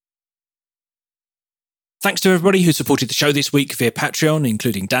Thanks to everybody who supported the show this week via Patreon,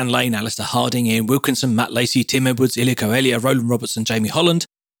 including Dan Lane, Alistair Harding, Ian Wilkinson, Matt Lacey, Tim Edwards, Ilya Coelia, Roland Robertson, Jamie Holland.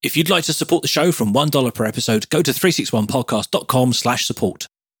 If you'd like to support the show from $1 per episode, go to 361podcast.com/support.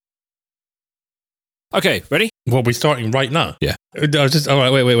 Okay, ready? Well, we're starting right now. Yeah. I was just, all right,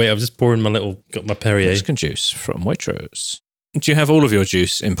 wait. I was just pouring got my Perrier. Mexican juice from Waitrose. Do you have all of your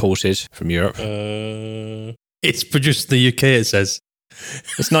juice imported from Europe? It's produced in the UK, it says.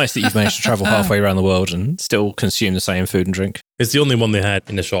 It's nice that you've managed to travel halfway around the world and still consume the same food and drink. It's the only one they had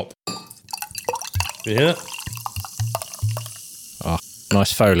in the shop. Yeah. Oh,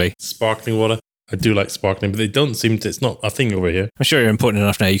 nice Foley. Sparkling water. I do like sparkling, but they don't seem to, it's not a thing over here. I'm sure you're important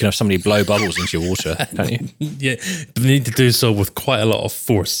enough now you can have somebody blow bubbles into your water, can't you? Yeah, but they need to do so with quite a lot of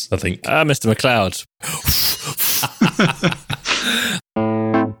force, I think. Mr. McLeod.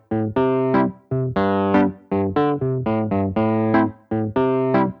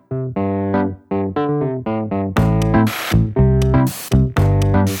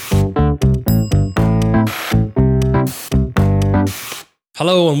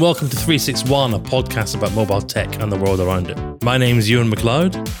 Hello and welcome to 361, a podcast about mobile tech and the world around it. My name is Ewan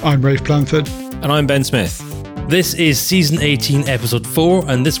McLeod. I'm Rafe Blanford. And I'm Ben Smith. This is Season 18, Episode 4,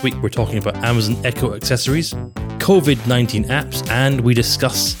 and this week we're talking about Amazon Echo accessories, Covid-19 apps, and we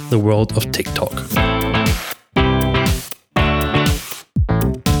discuss the world of TikTok.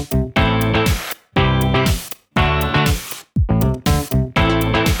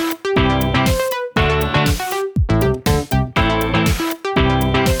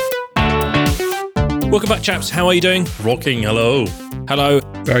 Welcome back, chaps. How are you doing? Rocking, hello. Hello.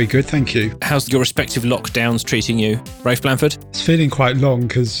 Very good, thank you. How's your respective lockdowns treating you? Rafe Blanford? It's feeling quite long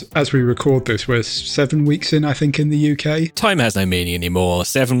because as we record this, we're 7 weeks in, I think, in the UK. Time has no meaning anymore.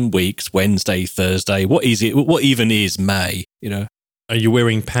 7 weeks, Wednesday, Thursday. What is it? What even is May, you know? Are you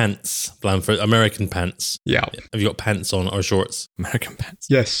wearing pants, Blanford? American pants? Yeah. Have you got pants on or shorts? American pants.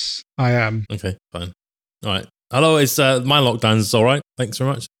 Yes, I am. Okay, fine. All right. Hello, it's my lockdown's all right. Thanks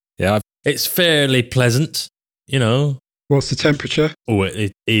very much. Yeah. It's fairly pleasant, you know. What's the temperature? Oh,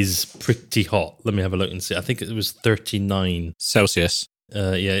 it is pretty hot. Let me have a look and see. I think it was 39 Celsius.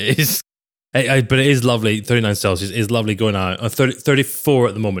 Yeah, it is. But it is lovely. 39 Celsius is lovely going out. 34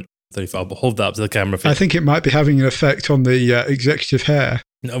 at the moment. 34. I'll hold that up to the camera. I think it might be having an effect on the executive hair.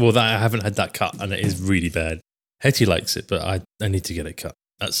 No, well, I haven't had that cut, and it is really bad. Hetty likes it, but I need to get it cut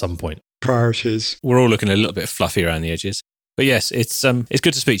at some point. Priorities. We're all looking a little bit fluffy around the edges. But yes, it's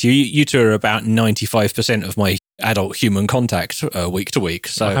good to speak to you. You two are about 95% of my adult human contact week to week.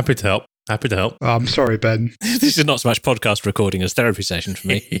 So I'm happy to help. Happy to help. I'm sorry, Ben. This is not so much podcast recording as therapy session for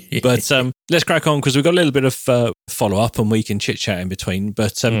me. But let's crack on because we've got a little bit of follow-up and we can chit-chat in between.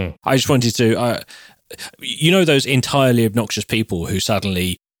 But I just wanted to, you know, those entirely obnoxious people who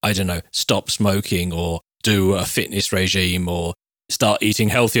suddenly, I don't know, stop smoking or do a fitness regime or start eating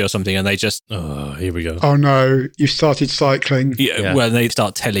healthy or something, and they just... Oh, here we go. Oh no, you started cycling. Yeah. Well, they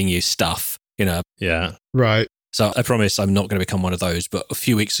start telling you stuff, you know. Yeah. Right. So I promise I'm not going to become one of those, but a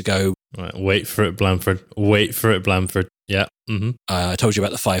few weeks ago... Right, wait for it, Blanford. Wait for it, Blanford. Yeah. Mm-hmm. I told you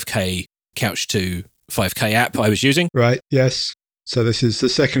about the 5K Couch to 5K app I was using. Right, yes. So this is the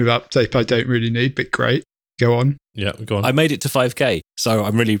second update I don't really need, but great. Go on. Yeah, go on. I made it to 5K, so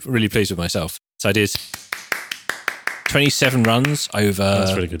I'm really, really pleased with myself. So I did 27 runs over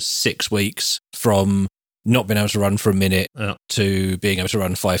That's really good. 6 weeks from not being able to run for a minute to being able to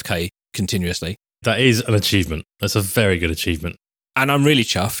run 5K continuously. That is an achievement. That's a very good achievement. And I'm really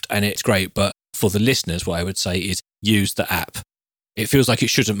chuffed and it's great. But for the listeners, what I would say is use the app. It feels like it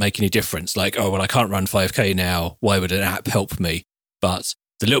shouldn't make any difference. Like, oh, well, I can't run 5K now. Why would an app help me? But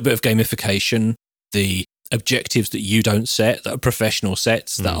the little bit of gamification, the objectives that you don't set, that are professional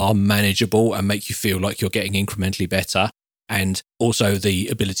sets, that are manageable and make you feel like you're getting incrementally better. And also the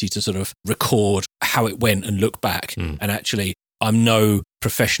ability to sort of record how it went and look back. And actually, I'm no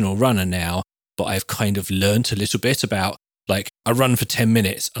professional runner now, but I've kind of learned a little bit about, like, I run for 10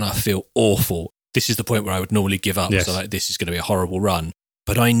 minutes and I feel awful. This is the point where I would normally give up. Yes. So like, this is going to be a horrible run.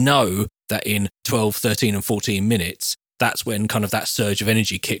 But I know that in 12, 13 and 14 minutes, that's when kind of that surge of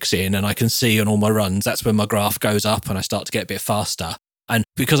energy kicks in and I can see on all my runs, that's when my graph goes up and I start to get a bit faster. And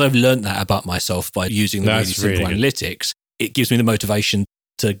because I've learned that about myself by using the really simple analytics, it gives me the motivation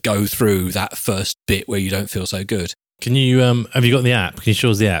to go through that first bit where you don't feel so good. Can you, have you got the app? Can you show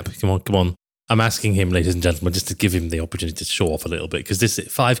us the app? Come on. I'm asking him, ladies and gentlemen, just to give him the opportunity to show off a little bit because this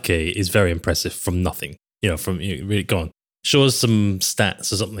 5K is very impressive from nothing. Really, go on. Show us some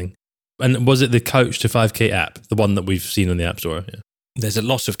stats or something. And was it the Couch to 5K app, the one that we've seen on the App Store? Yeah. There's a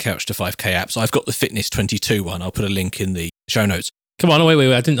lot of Couch to 5K apps. I've got the Fitness 22 one. I'll put a link in the show notes. Come on, wait.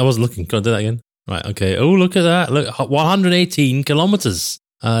 I wasn't looking. Go on, do that again. Right, okay. Oh, look at that. Look, 118 kilometers.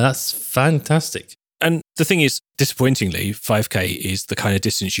 That's fantastic. And the thing is, disappointingly, 5K is the kind of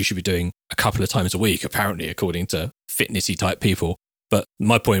distance you should be doing a couple of times a week, apparently, according to fitnessy type people. But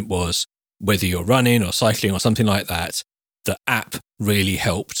my point was, whether you're running or cycling or something like that, the app really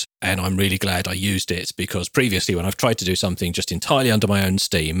helped. And I'm really glad I used it, because previously when I've tried to do something just entirely under my own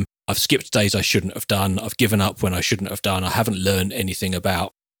steam, I've skipped days I shouldn't have done. I've given up when I shouldn't have done. I haven't learned anything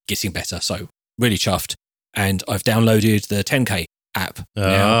about getting better. So really chuffed. And I've downloaded the 10K app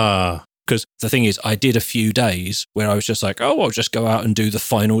now. Because the thing is, I did a few days where I was just like, oh, I'll just go out and do the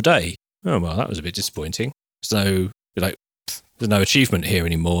final day. Oh, well, that was a bit disappointing. So, like, there's no achievement here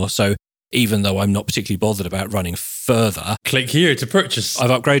anymore. So even though I'm not particularly bothered about running further, click here to purchase. I've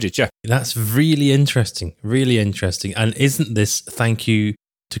upgraded, yeah. That's really interesting. Really interesting. And isn't this thank you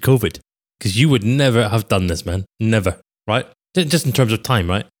to COVID? Because you would never have done this, man. Never, right? Just in terms of time,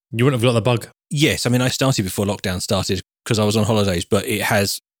 right? You wouldn't have got the bug. Yes, I mean, I started before lockdown started because I was on holidays, but it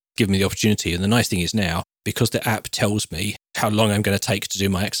has given me the opportunity. And the nice thing is now, because the app tells me how long I'm going to take to do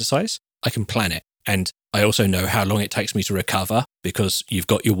my exercise, I can plan it. And I also know how long it takes me to recover, because you've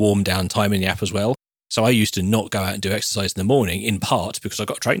got your warm down time in the app as well. So I used to not go out and do exercise in the morning, in part because I've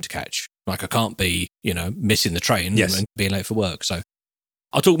got a train to catch. Like, I can't be, missing the train and being late for work. So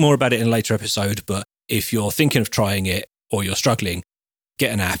I'll talk more about it in a later episode. But if you're thinking of trying it or you're struggling,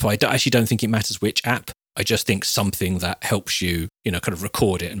 get an app. I actually don't think it matters which app. I just think something that helps you, kind of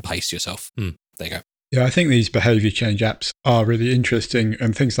record it and pace yourself. There you go. Yeah, I think these behaviour change apps are really interesting,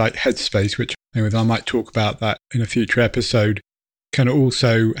 and things like Headspace, which I might talk about that in a future episode, can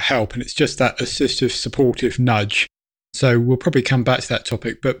also help. And it's just that assistive, supportive nudge. So we'll probably come back to that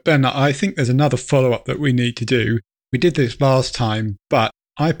topic. But Ben, I think there's another follow-up that we need to do. We did this last time, but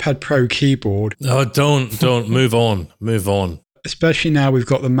iPad Pro keyboard. Oh, don't move on. Especially now we've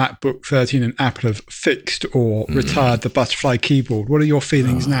got the MacBook 13 and Apple have fixed or retired the butterfly keyboard. What are your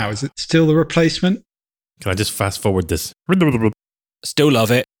feelings now? Is it still the replacement? Can I just fast forward this? Still love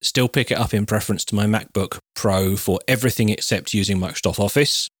it. Still pick it up in preference to my MacBook Pro for everything except using Microsoft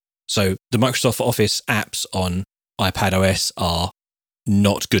Office. So the Microsoft Office apps on iPadOS are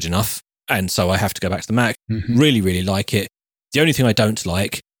not good enough. And so I have to go back to the Mac. Really, really like it. The only thing I don't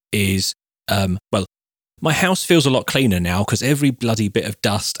like is, my house feels a lot cleaner now because every bloody bit of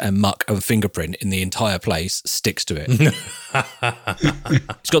dust and muck and fingerprint in the entire place sticks to it.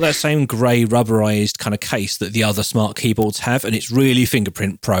 It's got that same grey rubberized kind of case that the other smart keyboards have, and it's really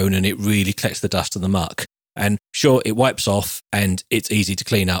fingerprint prone and it really collects the dust and the muck. And sure, it wipes off and it's easy to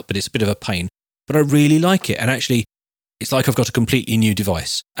clean up, but it's a bit of a pain. But I really like it. And actually, it's like I've got a completely new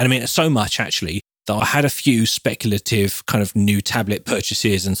device. And I mean, so much actually that I had a few speculative kind of new tablet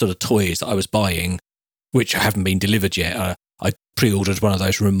purchases and sort of toys that I was buying, which haven't been delivered yet. I pre-ordered one of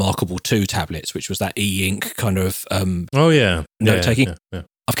those Remarkable 2 tablets, which was that e-ink kind of note-taking. Yeah.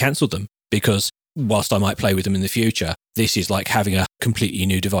 I've cancelled them because whilst I might play with them in the future, this is like having a completely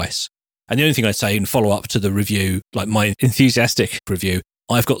new device. And the only thing I'd say in follow-up to the review, like my enthusiastic review,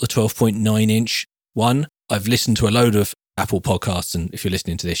 I've got the 12.9-inch one. I've listened to a load of Apple podcasts, and if you're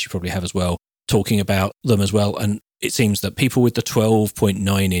listening to this, you probably have as well, talking about them as well. And it seems that people with the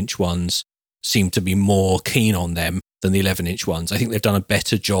 12.9-inch ones seem to be more keen on them than the 11-inch ones. I think they've done a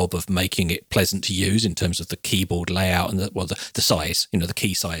better job of making it pleasant to use in terms of the keyboard layout and the size, the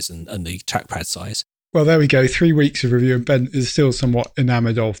key size and the trackpad size. Well, there we go. 3 weeks of review, and Ben is still somewhat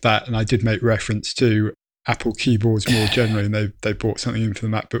enamoured of that. And I did make reference to Apple keyboards more generally, and they brought something in for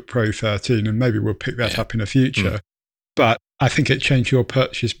the MacBook Pro 13, and maybe we'll pick that up in the future. But I think it changed your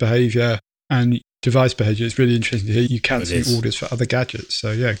purchase behaviour and device behaviour. It's really interesting to hear you cancelling orders for other gadgets.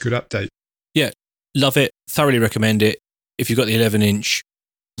 So yeah, good update. Yeah, love it. Thoroughly recommend it. If you've got the 11-inch,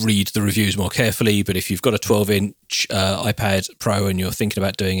 read the reviews more carefully. But if you've got a 12-inch iPad Pro and you're thinking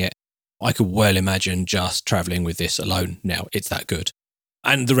about doing it, I could well imagine just traveling with this alone now. It's that good.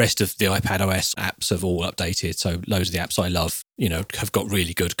 And the rest of the iPadOS apps have all updated. So loads of the apps I love, have got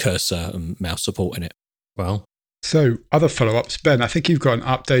really good cursor and mouse support in it. Well, so other follow-ups, Ben, I think you've got an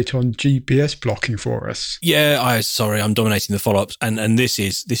update on GPS blocking for us. Yeah, I'm dominating the follow-ups. And this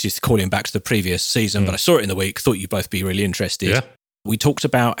is calling back to the previous season, but I saw it in the week, thought you'd both be really interested. Yeah. We talked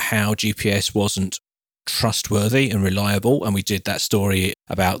about how GPS wasn't trustworthy and reliable, and we did that story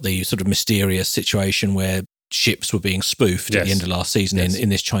about the sort of mysterious situation where ships were being spoofed at the end of last season in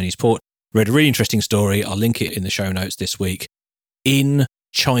this Chinese port. Read a really interesting story. I'll link it in the show notes this week. In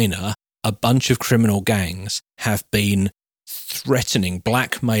China, a bunch of criminal gangs have been threatening,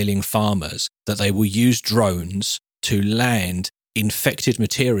 blackmailing farmers that they will use drones to land infected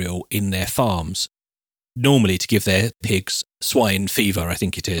material in their farms, normally to give their pigs swine fever, I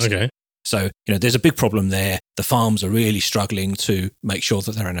think it is. Okay. So, there's a big problem there. The farms are really struggling to make sure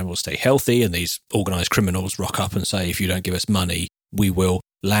that their animals stay healthy, and these organised criminals rock up and say, if you don't give us money, we will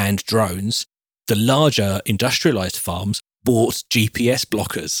land drones. The larger industrialised farms bought GPS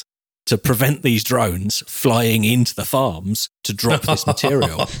blockers to prevent these drones flying into the farms to drop this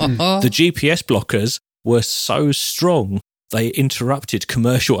material. The GPS blockers were so strong, they interrupted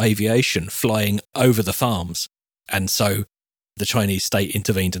commercial aviation flying over the farms. And so the Chinese state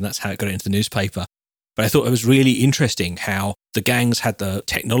intervened, and that's how it got into the newspaper. But I thought it was really interesting how the gangs had the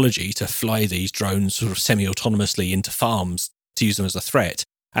technology to fly these drones sort of semi-autonomously into farms to use them as a threat.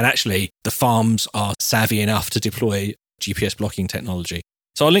 And actually, the farms are savvy enough to deploy GPS blocking technology.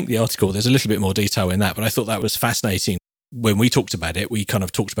 So I'll link the article. There's a little bit more detail in that, but I thought that was fascinating. When we talked about it, we kind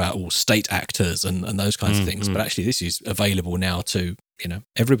of talked about all state actors and those kinds of things. But actually, this is available now to,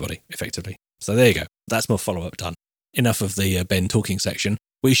 everybody, effectively. So there you go. That's my follow-up done. Enough of the Ben talking section.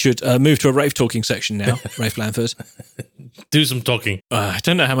 We should move to a Rafe talking section now, Rafe Blanford. Do some talking. I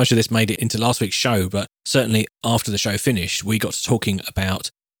don't know how much of this made it into last week's show, but certainly after the show finished, we got to talking about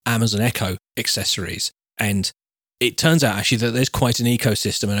Amazon Echo accessories. And it turns out actually that there's quite an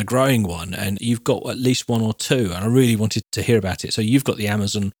ecosystem and a growing one, and you've got at least one or two, and I really wanted to hear about it. So you've got the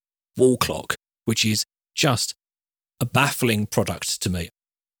Amazon wall clock, which is just a baffling product to me.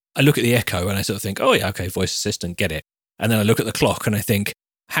 I look at the Echo and I sort of think, oh yeah, okay, voice assistant, get it. And then I look at the clock and I think,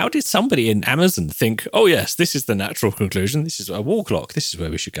 how did somebody in Amazon think, oh yes, this is the natural conclusion, this is a wall clock, this is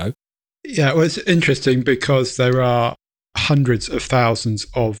where we should go? Yeah, well, it's interesting because there are hundreds of thousands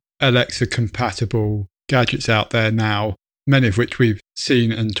of Alexa-compatible gadgets out there now, many of which we've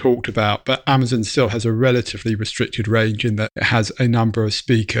seen and talked about, but Amazon still has a relatively restricted range in that it has a number of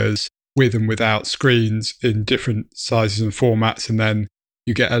speakers with and without screens in different sizes and formats, and then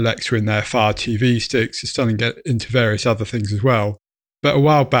you get Alexa in there, Fire TV sticks. It's starting to get into various other things as well. But a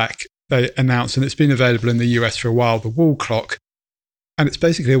while back, they announced, and it's been available in the US for a while, the wall clock. And it's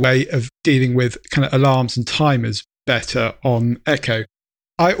basically a way of dealing with kind of alarms and timers better on Echo.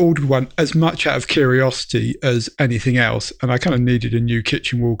 I ordered one as much out of curiosity as anything else. And I kind of needed a new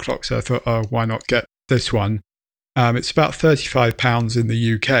kitchen wall clock. So I thought, oh, why not get this one? It's about £35 in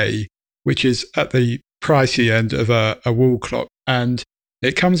the UK, which is at the pricey end of a wall clock. And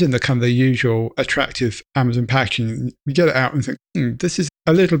it comes in the kind of the usual attractive Amazon packaging. You get it out and think, this is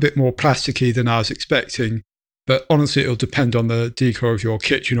a little bit more plasticky than I was expecting. But honestly, it'll depend on the decor of your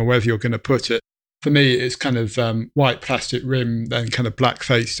kitchen or wherever you're going to put it. For me, it's kind of white plastic rim, then kind of black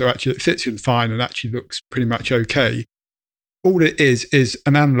face. So actually it fits in fine and actually looks pretty much okay. All it is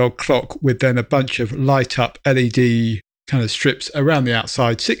an analog clock with then a bunch of light up LED kind of strips around the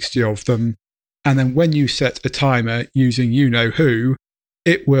outside, 60 of them. And then when you set a timer using you-know-who,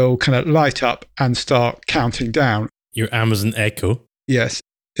 it will kind of light up and start counting down. Your Amazon Echo? Yes.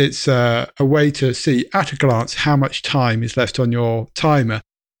 It's a way to see at a glance how much time is left on your timer.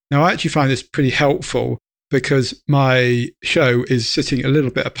 Now, I actually find this pretty helpful because my show is sitting a little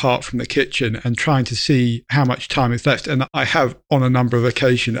bit apart from the kitchen and trying to see how much time is left. And I have on a number of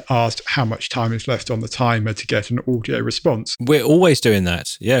occasions asked how much time is left on the timer to get an audio response. We're always doing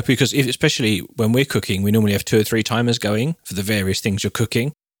that. Yeah, because especially when we're cooking, we normally have 2 or 3 timers going for the various things you're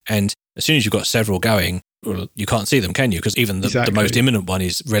cooking. And as soon as you've got several going, well, you can't see them, can you? Because even the most imminent one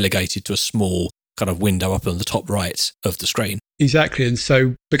is relegated to a small kind of window up on the top right of the screen. Exactly. And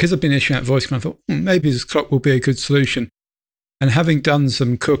so because I've been issuing out voice command, I thought maybe this clock will be a good solution. And having done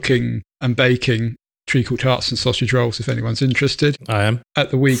some cooking and baking, treacle tarts and sausage rolls, if anyone's interested. I am. At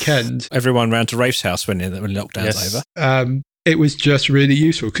the weekend. Everyone round to Rafe's house when lockdown's over. It was just really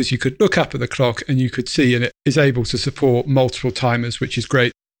useful because you could look up at the clock and you could see, and it is able to support multiple timers, which is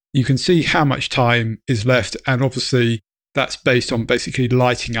great. You can see how much time is left. And obviously that's based on basically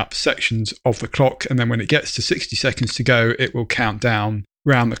lighting up sections of the clock. And then when it gets to 60 seconds to go, it will count down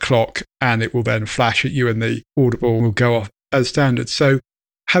round the clock and it will then flash at you and the audible will go off as standard. So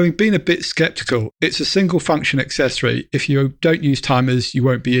having been a bit skeptical, it's a single function accessory. If you don't use timers, you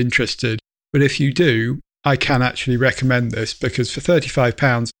won't be interested. But if you do, I can actually recommend this because for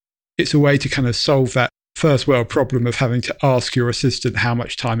 £35, it's a way to kind of solve that first world problem of having to ask your assistant how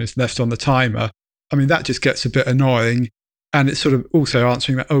much time is left on the timer. I mean, that just gets a bit annoying. And it's sort of also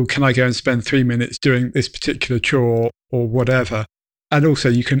answering that, oh, can I go and spend 3 minutes doing this particular chore or whatever? And also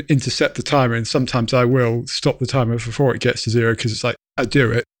you can intercept the timer. And sometimes I will stop the timer before it gets to 0 because it's like, I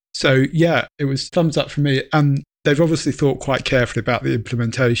do it. So yeah, it was thumbs up for me. And they've obviously thought quite carefully about the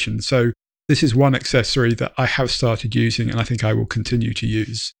implementation. So this is one accessory that I have started using and I think I will continue to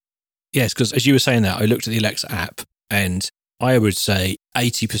use. Yes, because as you were saying that, I looked at the Alexa app and I would say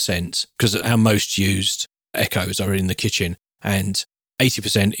 80%, because our most used Echoes are in the kitchen, and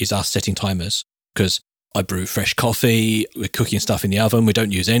 80% is us setting timers, because I brew fresh coffee, we're cooking stuff in the oven, we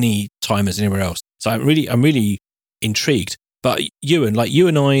don't use any timers anywhere else. So I'm really intrigued. But you and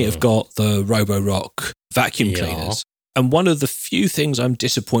I have got the Roborock vacuum cleaners. And one of the few things I'm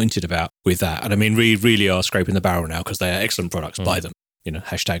disappointed about with that, and I mean, we really are scraping the barrel now because they are excellent products, buy them,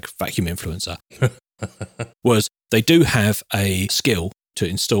 hashtag vacuum influencer, was they do have a skill to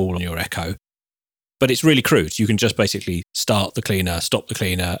install on your Echo, but it's really crude. You can just basically start the cleaner, stop the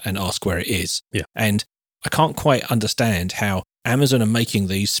cleaner, and ask where it is. Yeah. And I can't quite understand how Amazon are making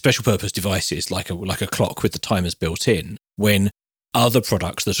these special purpose devices like a clock with the timers built in, when other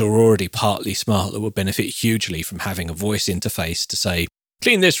products that are already partly smart that will benefit hugely from having a voice interface to say,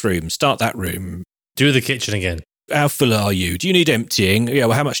 clean this room, start that room. Do the kitchen again. How full are you? Do you need emptying? Yeah,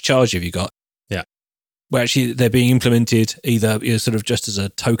 well, how much charge have you got? Yeah. Well, actually, they're being implemented either sort of just as a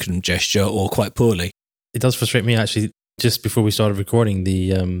token gesture or quite poorly. It does frustrate me, actually. Just before we started recording,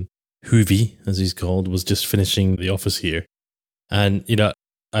 the Hoovy, as he's called, was just finishing the office here. And,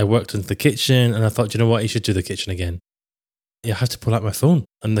 I worked into the kitchen and I thought, you know what, you should do the kitchen again. I have to pull out my phone,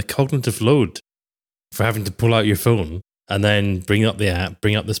 and the cognitive load for having to pull out your phone and then bring up the app,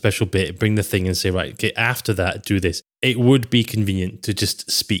 bring up the special bit, bring the thing and say, right, okay, after that, do this. It would be convenient to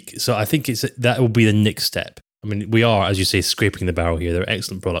just speak. So I think that will be the next step. I mean, we are, as you say, scraping the barrel here. They're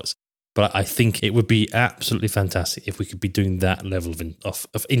excellent products. But I think it would be absolutely fantastic if we could be doing that level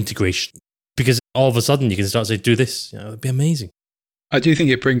of integration. Because all of a sudden you can start saying, do this. It would be amazing. I do think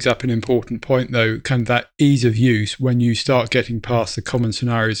it brings up an important point, though, kind of that ease of use when you start getting past the common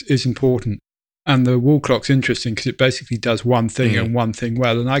scenarios is important. And the wall clock's interesting because it basically does one thing and one thing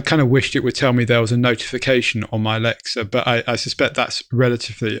well. And I kind of wished it would tell me there was a notification on my Alexa, but I suspect that's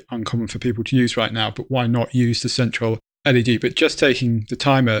relatively uncommon for people to use right now. But why not use the central LED? But just taking the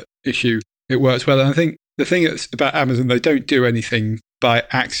timer issue, it works well. And I think the thing that's about Amazon, they don't do anything by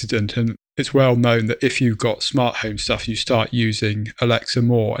accident. And it's well known that if you've got smart home stuff, you start using Alexa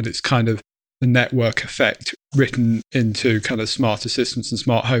more, and it's kind of the network effect written into kind of smart assistants and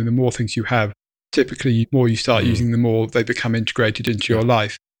smart home. The more things you have, typically, the more you start using, the more they become integrated into your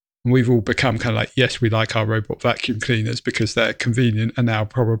life. And we've all become kind of like, yes, we like our robot vacuum cleaners because they're convenient, and now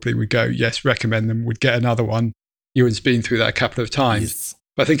probably we go, yes, recommend them, would get another one. Ewan's been through that a couple of times. Yes.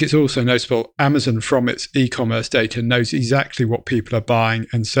 But I think it's also noticeable, Amazon, from its e-commerce data, knows exactly what people are buying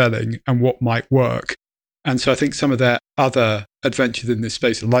and selling and what might work. And so I think some of their other adventures in this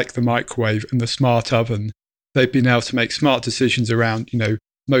space, like the microwave and the smart oven, they've been able to make smart decisions around,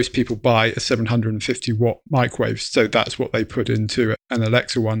 most people buy a 750 watt microwave, so that's what they put into an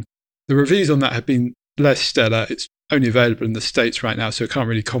Alexa one. The reviews on that have been less stellar. It's only available in the States right now, so I can't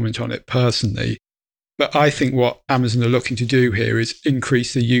really comment on it personally. But I think what Amazon are looking to do here is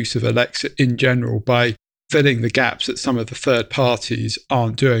increase the use of Alexa in general by filling the gaps that some of the third parties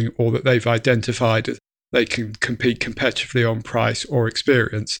aren't doing, or that they've identified as they can compete competitively on price or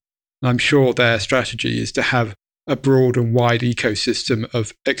experience. And I'm sure their strategy is to have a broad and wide ecosystem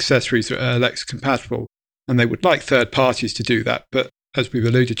of accessories that are Alexa compatible. And they would like third parties to do that. But as we've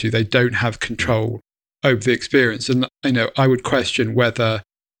alluded to, they don't have control over the experience. And I would question whether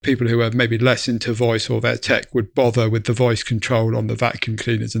people who are maybe less into voice or their tech would bother with the voice control on the vacuum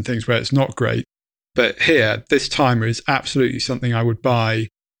cleaners and things where it's not great. But here, this timer is absolutely something I would buy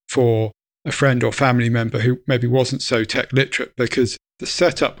for a friend or family member who maybe wasn't so tech literate, because the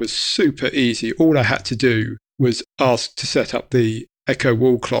setup was super easy. All I had to do was ask to set up the Echo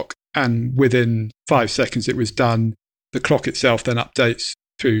wall clock, and within 5 seconds it was done. The clock itself then updates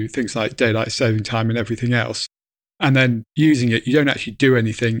through things like daylight saving time and everything else. And then using it, you don't actually do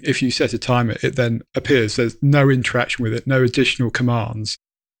anything. If you set a timer, it then appears. There's no interaction with it, no additional commands.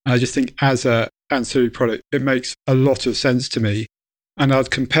 And I just think as an ancillary product, it makes a lot of sense to me. And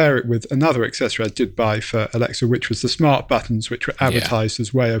I'd compare it with another accessory I did buy for Alexa, which was the smart buttons, which were advertised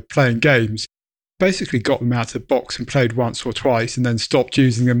as a way of playing games. Basically got them out of the box and played once or twice and then stopped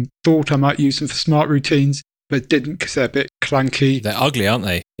using them. Thought I might use them for smart routines, but didn't because they're a bit clunky. They're ugly, aren't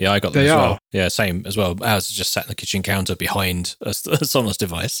they? Yeah, I got them They as are. well. Yeah, same as well. Ours is just sat in the kitchen counter behind a Sonos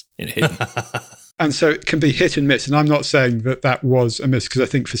device. Hidden. And so it can be hit and miss. And I'm not saying that that was a miss, because I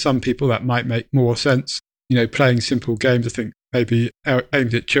think for some people that might make more sense. Playing simple games, I think maybe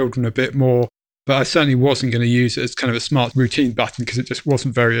aimed at children a bit more. But I certainly wasn't going to use it as kind of a smart routine button, because it just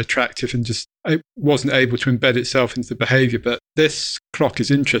wasn't very attractive and just it wasn't able to embed itself into the behavior. But this clock is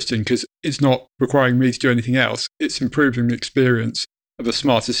interesting because it's not requiring me to do anything else. It's improving the experience of a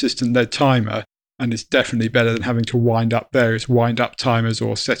smart assistant-led timer, and it's definitely better than having to wind up various wind-up timers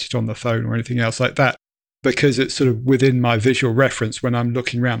or set it on the phone or anything else like that, because it's sort of within my visual reference when I'm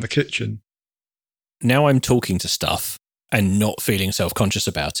looking around the kitchen. Now I'm talking to stuff, and not feeling self-conscious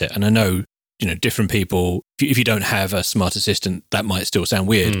about it. And I know, different people, if you don't have a smart assistant, that might still sound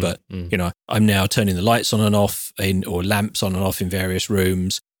weird, but, I'm now turning the lights on and off or lamps on and off in various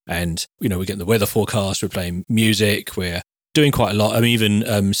rooms. And, we're getting the weather forecast, we're playing music, we're doing quite a lot. I'm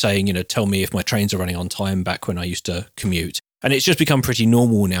even saying, tell me if my trains are running on time back when I used to commute. And it's just become pretty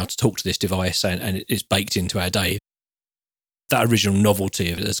normal now to talk to this device, and it's baked into our day. That original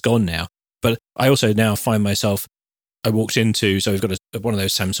novelty of it has gone now. But I also now find myself, I walked into, so we've got one of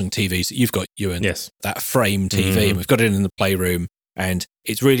those Samsung TVs that you've got, Ewan, yes, that frame TV, and we've got it in the playroom, and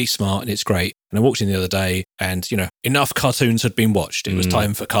it's really smart and it's great. And I walked in the other day and, enough cartoons had been watched. It was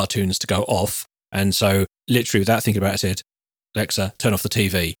time for cartoons to go off. And so literally without thinking about it, I said, Alexa, turn off the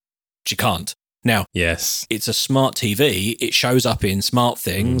TV. She can't. Now, yes, it's a smart TV. It shows up in smart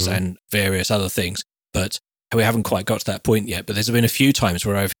things and various other things, but we haven't quite got to that point yet. But there's been a few times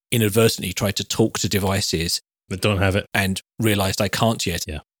where I've inadvertently tried to talk to devices that don't have it and realised I can't yet.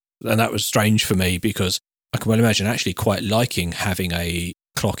 Yeah. And that was strange for me because I can well imagine actually quite liking having a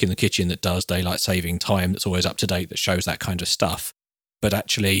clock in the kitchen that does daylight saving time, that's always up to date, that shows that kind of stuff. But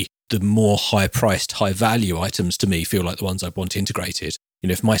actually, the more high-priced, high-value items to me feel like the ones I'd want integrated.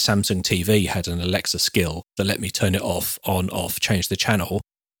 If my Samsung TV had an Alexa skill that let me turn it off, on, off, change the channel,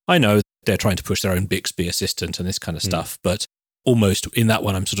 I know they're trying to push their own Bixby assistant and this kind of stuff, but almost in that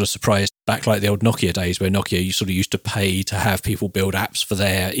one, I'm sort of surprised, back like the old Nokia days where Nokia, you sort of used to pay to have people build apps for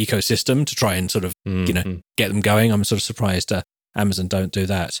their ecosystem to try and sort of, get them going. I'm sort of surprised Amazon don't do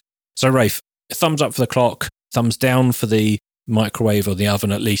that. So Rafe, thumbs up for the clock, thumbs down for the microwave or the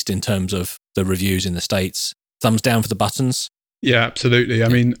oven, at least in terms of the reviews in the States. Thumbs down for the buttons. Yeah, absolutely. I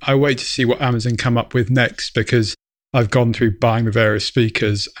mean, I wait to see what Amazon come up with next because I've gone through buying the various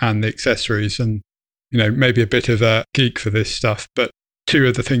speakers and the accessories and, maybe a bit of a geek for this stuff, but two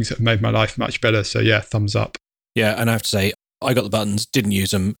of the things that have made my life much better. So yeah, thumbs up. Yeah, and I have to say, I got the buttons, didn't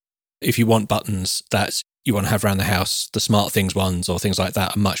use them. If you want buttons that you want to have around the house, the smart things ones or things like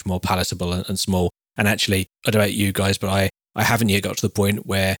that are much more palatable and small. And actually, I don't know about you guys, but I haven't yet got to the point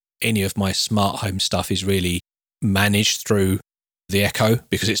where any of my smart home stuff is really managed through the Echo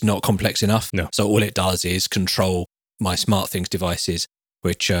because it's not complex enough. No. So all it does is control my SmartThings devices,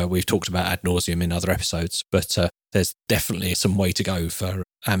 which we've talked about ad nauseum in other episodes. But there's definitely some way to go for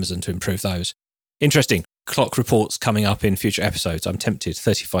Amazon to improve those. Interesting. Clock reports coming up in future episodes. I'm tempted.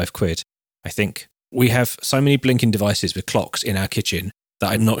 35 quid, I think. We have so many blinking devices with clocks in our kitchen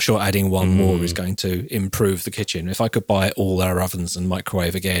that I'm not sure adding one more is going to improve the kitchen. If I could buy all our ovens and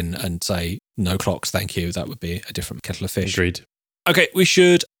microwave again and say, no clocks, thank you, that would be a different kettle of fish. Agreed. Okay, we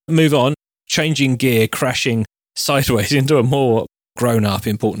should move on, changing gear, crashing sideways into a more grown-up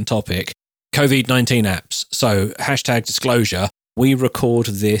important topic, COVID-19 apps. So, #disclosure, we record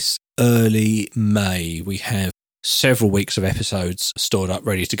this early May. We have several weeks of episodes stored up,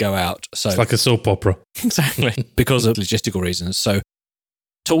 ready to go out. So it's like a soap opera. Exactly, because of logistical reasons. So,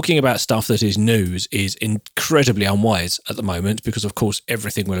 talking about stuff that is news is incredibly unwise at the moment because, of course,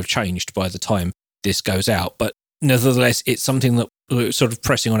 everything will have changed by the time this goes out. But nevertheless, it's something that was sort of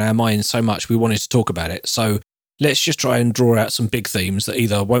pressing on our minds so much we wanted to talk about it. So let's just try and draw out some big themes that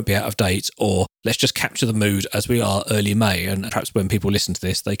either won't be out of date or let's just capture the mood as we are early May. And perhaps when people listen to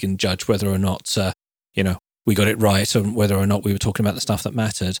this, they can judge whether or not, we got it right and whether or not we were talking about the stuff that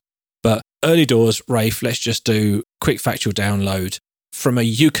mattered. But early doors, Rafe, let's just do quick factual download. From a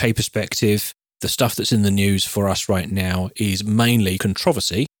UK perspective, the stuff that's in the news for us right now is mainly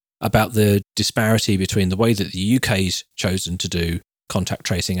controversy about the disparity between the way that the UK's chosen to do contact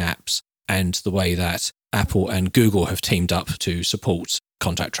tracing apps and the way that Apple and Google have teamed up to support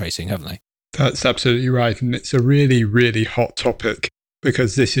contact tracing, haven't they? That's absolutely right. And it's a really, really hot topic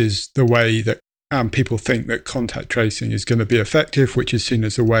because this is the way that people think that contact tracing is going to be effective, which is seen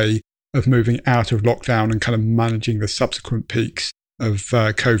as a way of moving out of lockdown and kind of managing the subsequent peaks of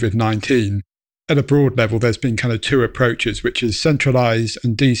COVID-19. At a broad level, there's been kind of two approaches, which is centralized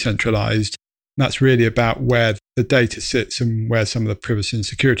and decentralized. And that's really about where the data sits and where some of the privacy and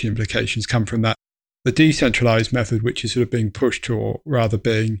security implications come from that. The decentralized method, which is sort of being pushed or rather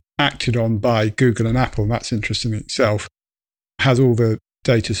being acted on by Google and Apple, and that's interesting in itself, has all the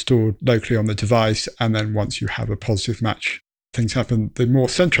data stored locally on the device. And then once you have a positive match, things happen. The more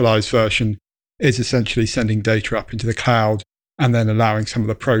centralized version is essentially sending data up into the cloud and then allowing some of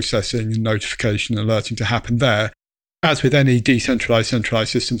the processing and notification and alerting to happen there. As with any decentralized,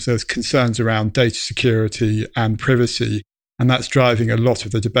 centralized systems, there's concerns around data security and privacy, and that's driving a lot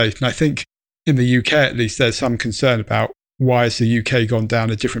of the debate. And I think in the UK, at least, there's some concern about why has the UK gone down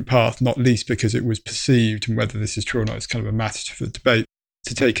a different path, not least because it was perceived, and whether this is true or not, it's kind of a matter for the debate.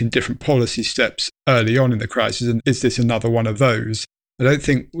 to taking different policy steps early on in the crisis. And is this another one of those? I don't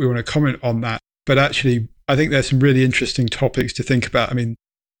think we want to comment on that. But actually, I think there's some really interesting topics to think about. I mean,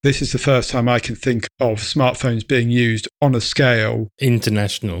 this is the first time I can think of smartphones being used on a scale.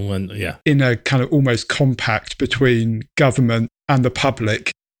 International and in a kind of almost compact between government and the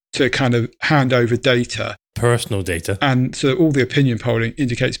public to kind of hand over data. Personal data. And so all the opinion polling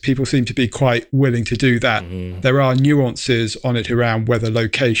indicates people seem to be quite willing to do that. There are nuances on it around whether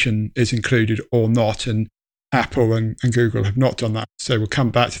location is included or not. And Apple and Google have not done that. So we'll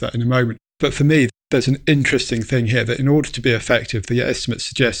come back to that in a moment. But for me, there's an interesting thing here that in order to be effective, the estimates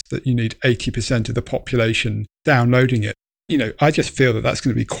suggest that you need 80% of the population downloading it. I just feel that that's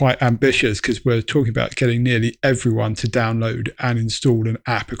going to be quite ambitious because we're talking about getting nearly everyone to download and install an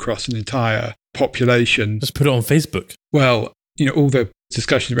app across an entire population. Let's put it on Facebook. Well, all the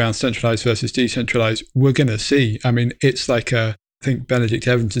discussions around centralized versus decentralized, we're going to see. I mean, it's like I think Benedict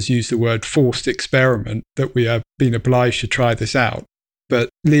Evans has used the word forced experiment that we are being obliged to try this out. But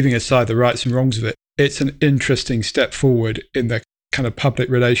leaving aside the rights and wrongs of it, it's an interesting step forward in the kind of public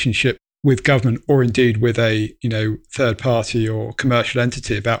relationship with government or indeed with a, third party or commercial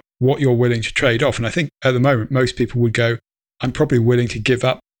entity about what you're willing to trade off. And I think at the moment, most people would go, I'm probably willing to give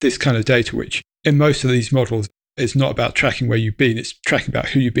up this kind of data, which in most of these models is not about tracking where you've been. It's tracking about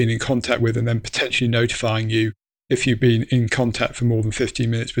who you've been in contact with and then potentially notifying you if you've been in contact for more than 15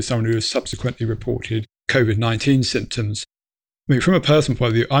 minutes with someone who has subsequently reported COVID-19 symptoms. I mean, from a personal point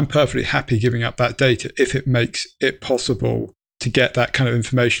of view, I'm perfectly happy giving up that data if it makes it possible to get that kind of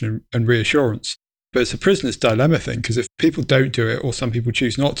information and reassurance. But it's a prisoner's dilemma thing, because if people don't do it or some people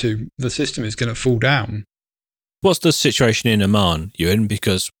choose not to, the system is going to fall down. What's the situation in Oman, Ewan?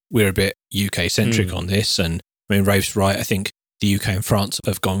 Because we're a bit UK-centric on this. And I mean, Rafe's right. I think the UK and France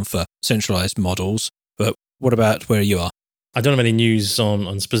have gone for centralised models. But what about where you are? I don't have any news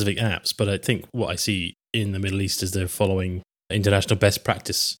on specific apps, but I think what I see in the Middle East is they're following international best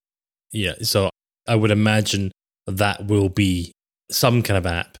practice. Yeah, so I would imagine that will be some kind of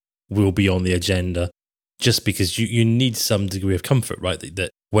app will be on the agenda, just because you need some degree of comfort, right?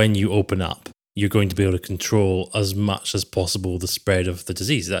 That when you open up, you're going to be able to control as much as possible the spread of the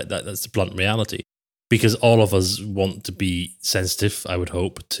disease. That's the blunt reality. Because all of us want to be sensitive, I would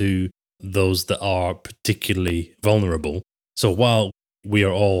hope, to those that are particularly vulnerable. So while we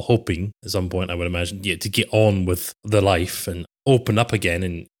are all hoping at some point, I would imagine, to get on with the life and open up again,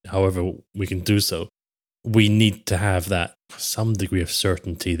 and however we can do so, we need to have that some degree of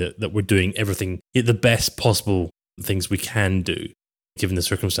certainty that we're doing everything, the best possible things we can do, given the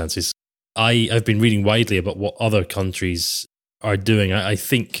circumstances. I've been reading widely about what other countries are doing. I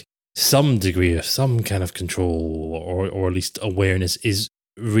think some degree of some kind of control or at least awareness is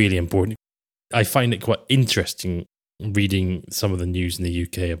really important. I find it quite interesting reading some of the news in the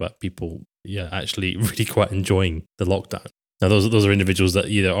UK about people, actually really quite enjoying the lockdown. Now, those are individuals that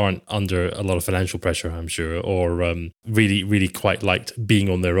either aren't under a lot of financial pressure, I'm sure, or really, really quite liked being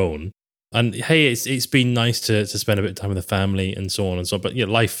on their own. And hey, it's been nice to spend a bit of time with the family and so on and so on. But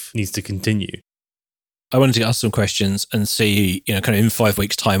life needs to continue. I wanted to ask some questions and see, kind of in 5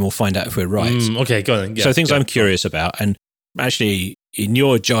 weeks' time, we'll find out if we're right. Okay, go on. Yeah, so things I'm curious about, and actually, in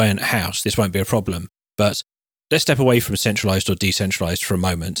your giant house, this won't be a problem. But let's step away from centralised or decentralised for a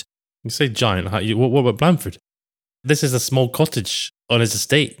moment. You say giant. What about Blandford? This is a small cottage on his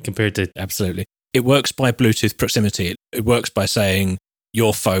estate compared to... Absolutely. It works by Bluetooth proximity. It works by saying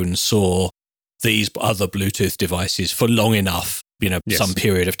your phone saw these other Bluetooth devices for long enough, some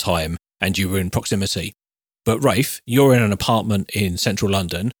period of time, and you were in proximity. But Rafe, you're in an apartment in central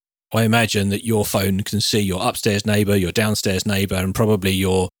London. I imagine that your phone can see your upstairs neighbour, your downstairs neighbour, and probably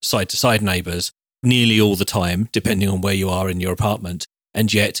your side-to-side neighbours nearly all the time, depending on where you are in your apartment.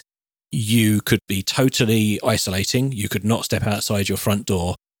 And yet, you could be totally isolating. You could not step outside your front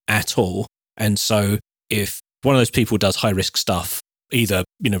door at all. And so if one of those people does high-risk stuff, either,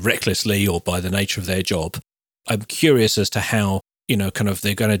 recklessly or by the nature of their job, I'm curious as to how, kind of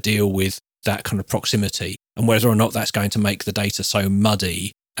they're going to deal with that kind of proximity and whether or not that's going to make the data so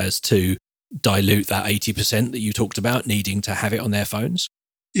muddy as to dilute that 80% that you talked about needing to have it on their phones.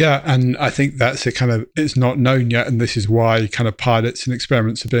 Yeah, and I think that's it's not known yet, and this is why kind of pilots and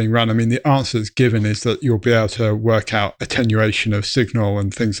experiments are being run. I mean, the answer that's given is that you'll be able to work out attenuation of signal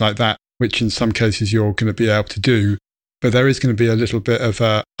and things like that, which in some cases you're going to be able to do. But there is going to be a little bit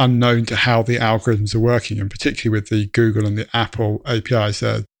of unknown to how the algorithms are working, and particularly with the Google and the Apple APIs,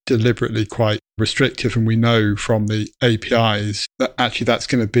 they're deliberately quite restrictive, and we know from the APIs that actually that's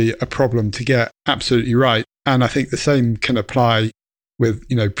going to be a problem to get absolutely right. And I think the same can apply with,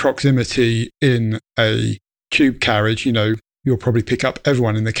 proximity in a tube carriage. you'll probably pick up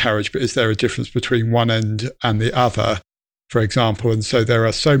everyone in the carriage, but is there a difference between one end and the other, for example? And so there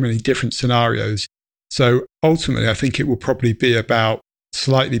are so many different scenarios. So ultimately, I think it will probably be about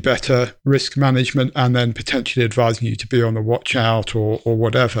slightly better risk management and then potentially advising you to be on the watch out or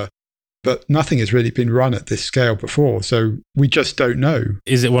whatever. But nothing has really been run at this scale before, so we just don't know.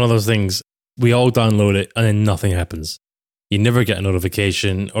 Is it one of those things, we all download it and then nothing happens? You never get a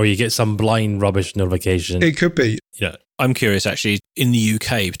notification, or you get some blind rubbish notification. It could be. Yeah. I'm curious, actually, in the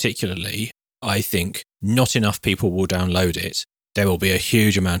UK particularly, I think not enough people will download it. There will be a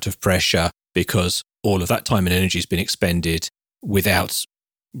huge amount of pressure because all of that time and energy has been expended without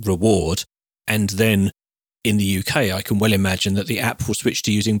reward. And then in the UK, I can well imagine that the app will switch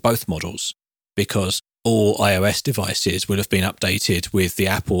to using both models because all iOS devices will have been updated with the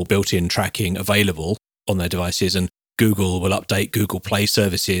Apple built-in tracking available on their devices, and Google will update Google Play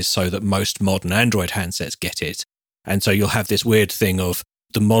services so that most modern Android handsets get it. And so you'll have this weird thing of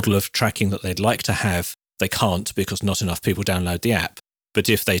the model of tracking that they'd like to have, they can't because not enough people download the app. But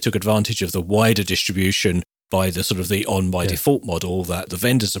if they took advantage of the wider distribution by the sort of the on-by-default model that the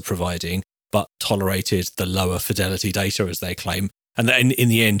vendors are providing, but tolerated the lower fidelity data as they claim. And then in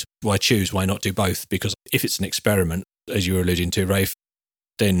the end, why choose? Why not do both? Because if it's an experiment, as you were alluding to, Rafe,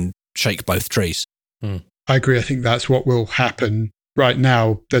 then shake both trees. I agree. I think that's what will happen. Right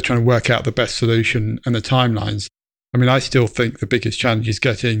now, they're trying to work out the best solution and the timelines. I mean, I still think the biggest challenge is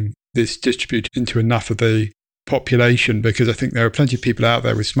getting this distributed into enough of the population, because I think there are plenty of people out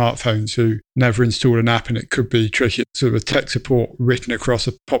there with smartphones who never install an app, and it could be tricky. Sort of a tech support written across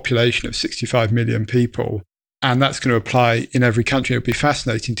a population of 65 million people. And that's going to apply in every country. It'll be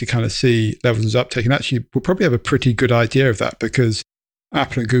fascinating to kind of see levels of uptake. And actually, we'll probably have a pretty good idea of that because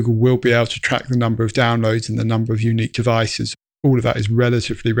Apple and Google will be able to track the number of downloads and the number of unique devices. All of that is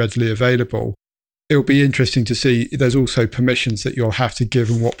relatively readily available. It'll be interesting to see. There's also permissions that you'll have to give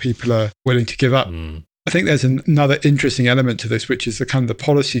and what people are willing to give up. I think there's another interesting element to this, which is the kind of the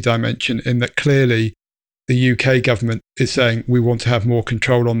policy dimension, in that clearly the UK government is saying we want to have more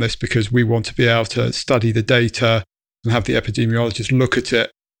control on this because we want to be able to study the data and have the epidemiologists look at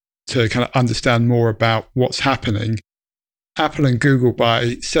it to kind of understand more about what's happening. Apple and Google,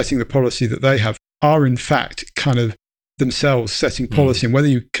 by setting the policy that they have, are in fact kind of themselves setting policy. And whether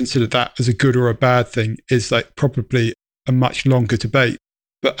you consider that as a good or a bad thing is like probably a much longer debate.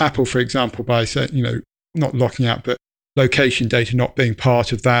 But Apple, for example, by saying, not locking out, but location data not being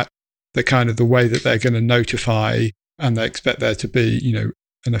part of that, the kind of the way that they're going to notify, and they expect there to be,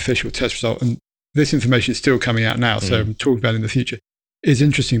 an official test result. And this information is still coming out now, so I'm talking about in the future, is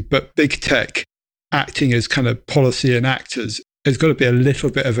interesting. But big tech acting as kind of policy enactors has got to be a little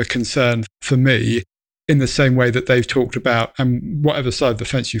bit of a concern for me, in the same way that they've talked about, and whatever side of the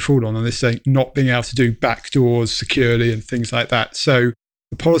fence you fall on this thing, not being able to do backdoors securely and things like that. So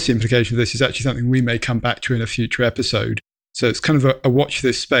the policy implication of this is actually something we may come back to in a future episode. So it's kind of a watch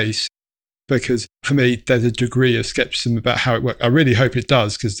this space, because for me, there's a degree of skepticism about how it works. I really hope it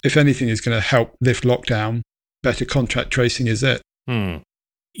does, because if anything is going to help lift lockdown, better contact tracing is it.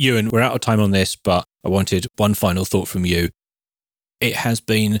 Ewan, we're out of time on this, but I wanted one final thought from you. It has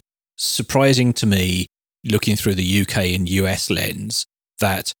been surprising to me, looking through the UK and US lens,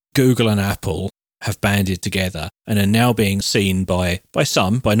 that Google and Apple have banded together and are now being seen by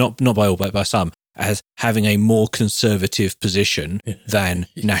some, not by all, but by some, as having a more conservative position than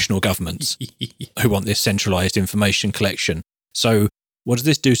national governments who want this centralized information collection. So what does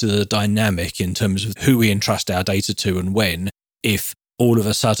this do to the dynamic in terms of who we entrust our data to and when, if all of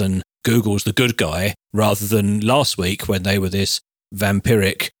a sudden Google's the good guy rather than last week when they were this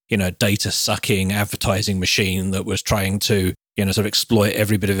vampiric, data-sucking advertising machine that was trying to, sort of exploit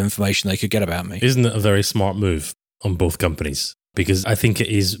every bit of information they could get about me? Isn't it a very smart move on both companies? Because I think it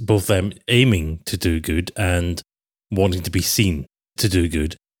is both them aiming to do good and wanting to be seen to do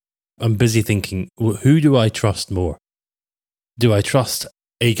good. I'm busy thinking, who do I trust more? Do I trust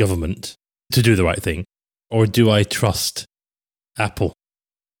a government to do the right thing? Or do I trust Apple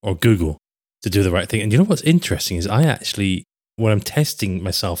or Google to do the right thing? And you know what's interesting is I actually, when I'm testing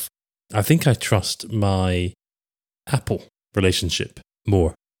myself, I think I trust my Apple relationship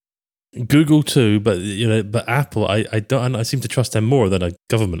more. Google too, but Apple, I don't. I seem to trust them more than a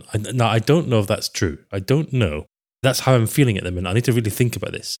government. Now I don't know if that's true. I don't know. That's how I'm feeling at the minute. I need to really think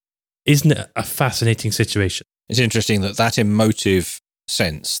about this. Isn't it a fascinating situation? It's interesting that emotive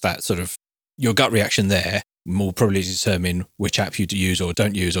sense, that sort of your gut reaction there, will probably determine which app you use or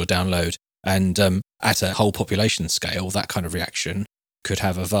don't use or download. And at a whole population scale, that kind of reaction could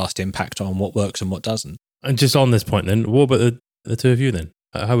have a vast impact on what works and what doesn't. And just on this point then, what about the two of you then?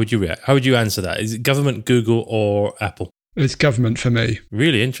 How would you react? How would you answer that? Is it government, Google, or Apple? It's government for me.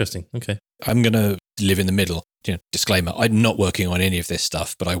 Really interesting. Okay. I'm going to live in the middle. Disclaimer, I'm not working on any of this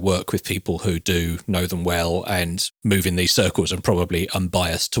stuff, but I work with people who do know them well and move in these circles and probably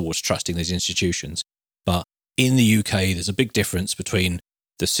unbiased towards trusting these institutions. But in the UK, there's a big difference between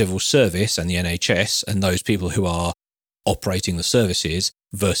the civil service and the NHS and those people who are operating the services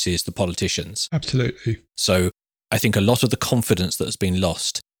versus the politicians. Absolutely. So I think a lot of the confidence that has been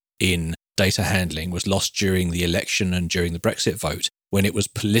lost in data handling was lost during the election and during the Brexit vote, when it was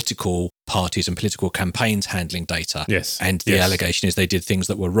political parties and political campaigns handling data. Yes. And the allegation is they did things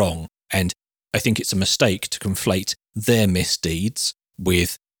that were wrong. And I think it's a mistake to conflate their misdeeds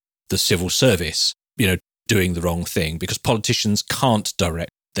with the civil service, doing the wrong thing, because politicians can't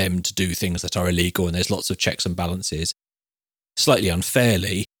direct them to do things that are illegal, and there's lots of checks and balances. Slightly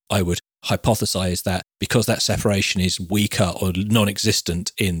unfairly, I would hypothesize that because that separation is weaker or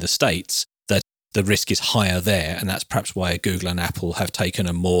non-existent in the States, that the risk is higher there, and that's perhaps why Google and Apple have taken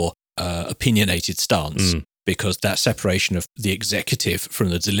a more opinionated stance, because that separation of the executive from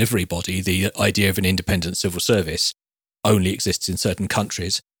the delivery body, the idea of an independent civil service, only exists in certain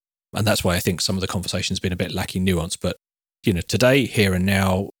countries. And that's why I think some of the conversation's been a bit lacking nuance. But, today, here and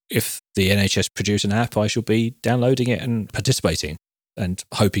now, if the NHS produce an app, I shall be downloading it and participating and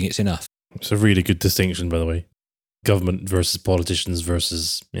hoping it's enough. It's a really good distinction, by the way. Government versus politicians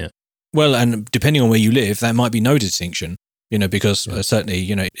versus, Well, and depending on where you live, that might be no distinction, because certainly,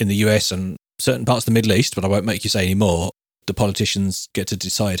 in the US and certain parts of the Middle East, but I won't make you say any more, the politicians get to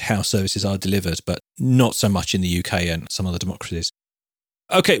decide how services are delivered, but not so much in the UK and some other democracies.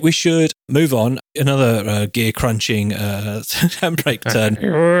 Okay, we should move on. Another gear crunching handbrake turn.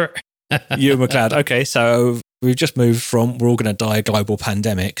 You and McLeod. Okay, so we've just moved from we're all going to die a global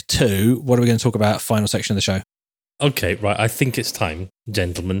pandemic to what are we going to talk about? Final section of the show. Okay, right. I think it's time,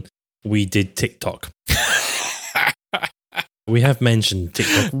 gentlemen. We did TikTok. We have mentioned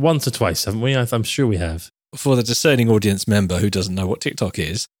TikTok once or twice, haven't we? I'm sure we have. For the discerning audience member who doesn't know what TikTok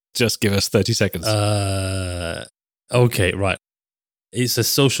is, just give us 30 seconds. Okay, right. It's a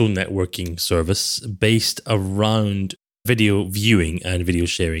social networking service based around video viewing and video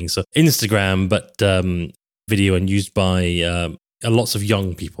sharing. So Instagram, but video and used by lots of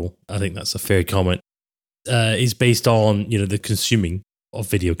young people. I think that's a fair comment. Is based on, the consuming of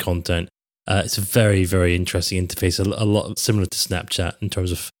video content. It's a very, very interesting interface, a lot similar to Snapchat in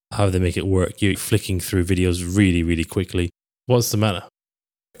terms of how they make it work. You're flicking through videos really, really quickly. What's the matter?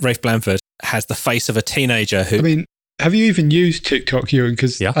 Rafe Blanford has the face of a teenager who... Have you even used TikTok, Ewan?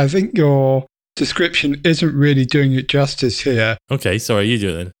 Because I think your description isn't really doing it justice here. Okay, sorry, you do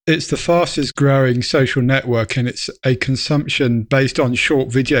it then. It's the fastest growing social network, and it's a consumption based on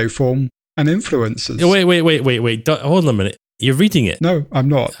short video form and influencers. Wait. Hold on a minute. You're reading it? No, I'm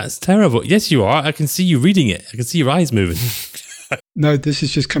not. That's terrible. Yes, you are. I can see you reading it. I can see your eyes moving. No, this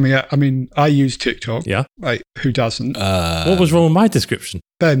is just coming out. I use TikTok. Yeah. Like, who doesn't? What was wrong with my description?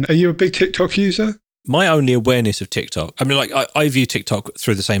 Ben, are you a big TikTok user? My only awareness of TikTok, I view TikTok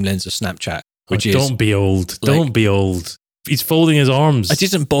through the same lens as Snapchat, which is... Don't be old. Don't be old. He's folding his arms. I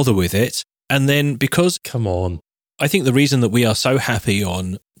didn't bother with it. And then because... Come on. I think the reason that we are so happy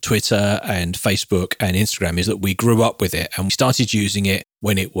on Twitter and Facebook and Instagram is that we grew up with it and we started using it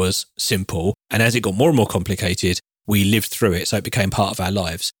when it was simple. And as it got more and more complicated, we lived through it. So it became part of our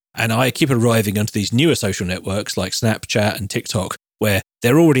lives. And I keep arriving onto these newer social networks like Snapchat and TikTok, where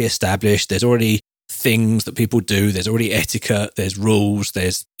they're already established. There's already things that people do. There's already etiquette. There's rules.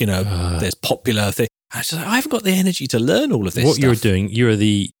 There's, there's popular things. I haven't got the energy to learn all of this What stuff. You're doing, you're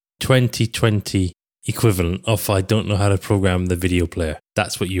the 2020 equivalent of I don't know how to program the video player.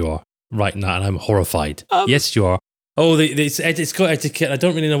 That's what you are right now, and I'm horrified. Yes, you are. Oh, it's got etiquette. I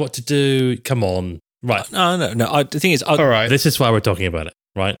don't really know what to do. Come on. Right. No. The thing is... all right. This is why we're talking about it,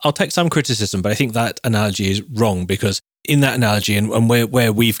 right? I'll take some criticism, but I think that analogy is wrong because in that analogy and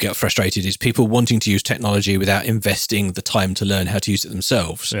where we've got frustrated is people wanting to use technology without investing the time to learn how to use it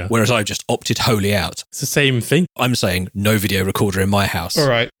themselves, whereas I've just opted wholly out. It's the same thing. I'm saying no video recorder in my house. All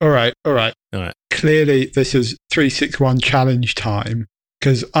right. Clearly, this is 361 challenge time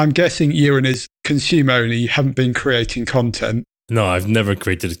because I'm guessing Ewan is consume only. You haven't been creating content. No, I've never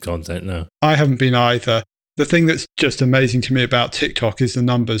created content, no. I haven't been either. The thing that's just amazing to me about TikTok is the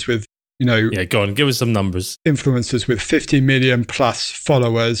numbers with, Yeah, go on, give us some numbers. Influencers with 50 million plus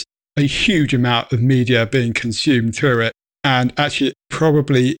followers, a huge amount of media being consumed through it, and actually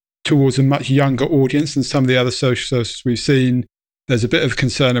probably towards a much younger audience than some of the other social services we've seen. There's a bit of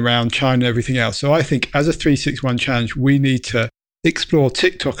concern around China and everything else. So I think as a 361 challenge, we need to explore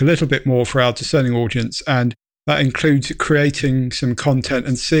TikTok a little bit more for our discerning audience, and that includes creating some content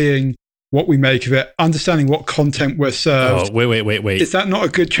and seeing what we make of it, understanding what content we're served. Oh, wait. Is that not a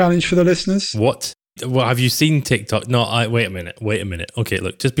good challenge for the listeners? What? Well, have you seen TikTok? No, wait a minute. Okay,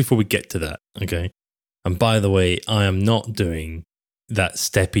 look, just before we get to that, okay? And by the way, I am not doing that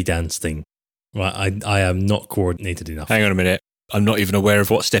steppy dance thing. Right? I am not coordinated enough. Hang on a minute. I'm not even aware of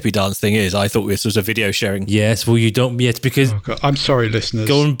what steppy dance thing is. I thought this was a video sharing. Yes, well, you don't yet because... Oh God, I'm sorry, listeners.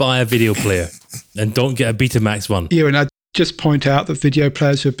 Go and buy a video player and don't get a Betamax one. Yeah, and I'd just point out that video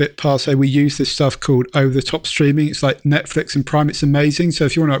players are a bit passé. We use this stuff called over-the-top streaming. It's like Netflix and Prime. It's amazing. So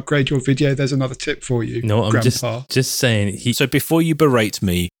if you want to upgrade your video, there's another tip for you. No, I'm Grandpa. just saying... So before you berate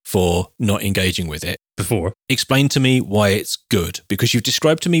me for not engaging with it, explain to me why it's good. Because you've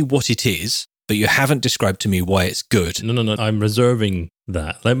described to me what it is, but you haven't described to me why it's good. No. I'm reserving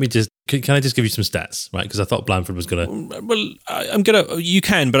that. Let me just... Can I just give you some stats, right? Because I thought Blanford was going to... Well, you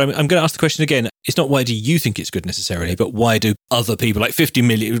can, but I'm going to ask the question again. It's not why do you think it's good necessarily, but why do other people, like 50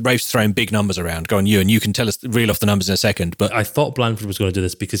 million, Rafe's throwing big numbers around, go on you, and you can tell us, reel off the numbers in a second. But I thought Blanford was going to do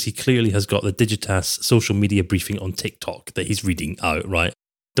this because he clearly has got the Digitas social media briefing on TikTok that he's reading out, right?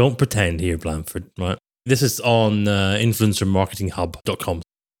 Don't pretend here, Blanford, right? This is on influencermarketinghub.com.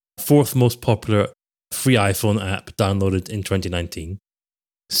 Fourth most popular free iPhone app downloaded in 2019.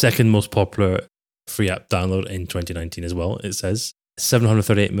 Second most popular free app download in 2019 as well, it says.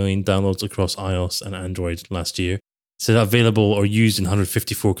 738 million downloads across iOS and Android last year. It's available or used in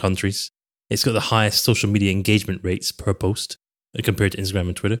 154 countries. It's got the highest social media engagement rates per post compared to Instagram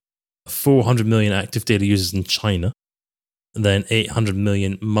and Twitter. 400 million active daily users in China. And then 800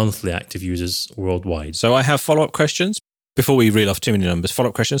 million monthly active users worldwide. So I have follow-up questions before we reel off too many numbers.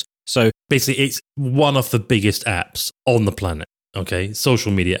 Follow-up questions. So basically, it's one of the biggest apps on the planet. Okay,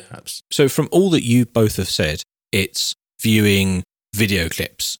 social media apps. So from all that you both have said, it's viewing video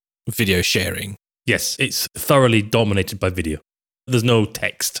clips, video sharing. Yes, it's thoroughly dominated by video. There's no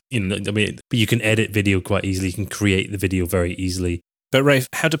text. But you can edit video quite easily. You can create the video very easily. But Rafe,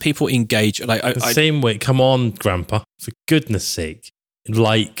 how do people engage? Same way. Come on, Grandpa. For goodness sake.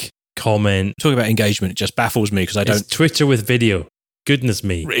 Like, comment. Talking about engagement, it just baffles me because I don't... It's Twitter with video. Goodness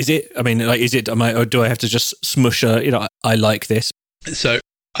me. Is it? I mean, or do I have to just smush I like this? So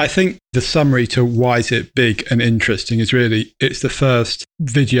I think the summary to why is it big and interesting is really, it's the first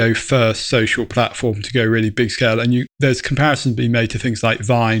video-first social platform to go really big scale. And there's comparisons being made to things like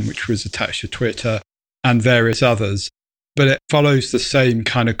Vine, which was attached to Twitter, and various others. But it follows the same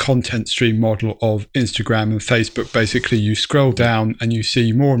kind of content stream model of Instagram and Facebook. Basically, you scroll down and you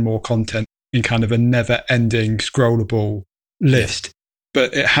see more and more content in kind of a never-ending scrollable list.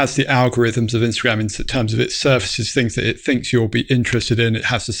 But it has the algorithms of Instagram in terms of it surfaces things that it thinks you'll be interested in. It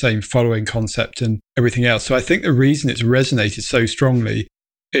has the same following concept and everything else. So I think the reason it's resonated so strongly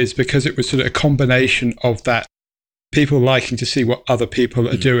is because it was sort of a combination of that people liking to see what other people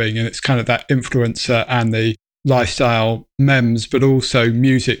are doing. And it's kind of that influencer and the lifestyle memes, but also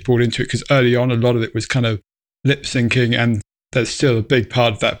music brought into it. Because early on, a lot of it was kind of lip syncing, and there's still a big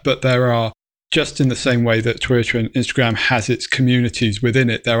part of that. But there are, just in the same way that Twitter and Instagram has its communities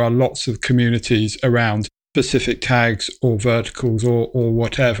within it, there are lots of communities around specific tags or verticals or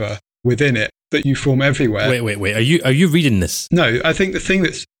whatever within it that you form everywhere. Wait. Are you reading this? No, I think the thing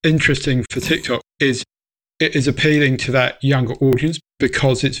that's interesting for TikTok is it is appealing to that younger audience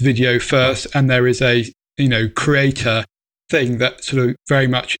because it's video first, and there is a creator thing that sort of very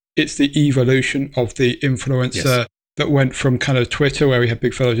much, it's the evolution of the influencer. Yes. That went from kind of Twitter, where we have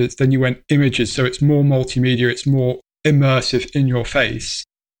big followers, then you went images. So it's more multimedia, it's more immersive in your face,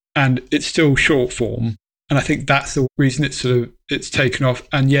 and it's still short form. And I think that's the reason it's taken off.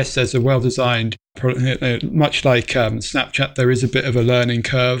 And yes, there's a well-designed product, much like Snapchat, there is a bit of a learning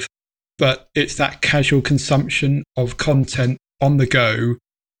curve, but it's that casual consumption of content on the go,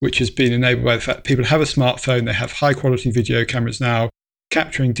 which has been enabled by the fact that people have a smartphone, they have high quality video cameras now,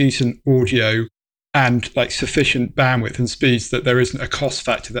 capturing decent audio, and like sufficient bandwidth and speeds that there isn't a cost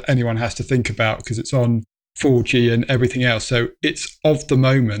factor that anyone has to think about because it's on 4G and everything else. So it's of the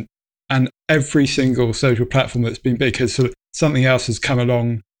moment, and every single social platform that's been big has sort of something else has come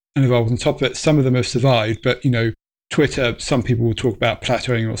along and evolved on top of it. Some of them have survived, but Twitter, some people will talk about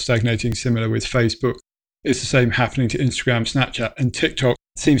plateauing or stagnating, similar with Facebook. It's the same happening to Instagram, Snapchat, and TikTok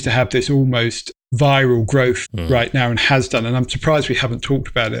seems to have this almost viral growth right now and has done. And I'm surprised we haven't talked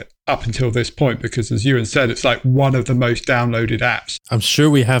about it up until this point because, as Ewan said, it's like one of the most downloaded apps. I'm sure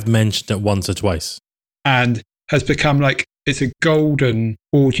we have mentioned it once or twice. And has become like, it's a golden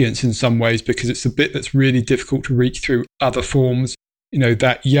audience in some ways because it's the bit that's really difficult to reach through other forms.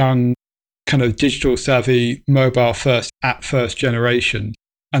 That young kind of digital savvy, mobile first, app first generation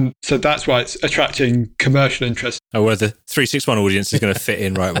And so that's why it's attracting commercial interest. Oh, where the 361 audience is going to fit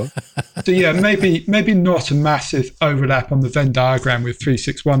in right well. So yeah, maybe not a massive overlap on the Venn diagram with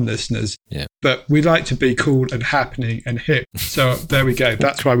 361 listeners, but we like to be cool and happening and hip. So there we go.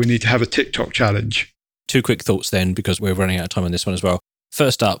 That's why we need to have a TikTok challenge. 2 quick thoughts then, because we're running out of time on this one as well.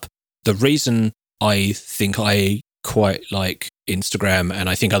 First up, the reason I think I quite like Instagram, and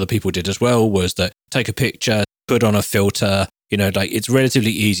I think other people did as well, was that take a picture, put on a filter, like it's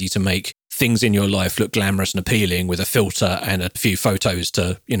relatively easy to make things in your life look glamorous and appealing with a filter and a few photos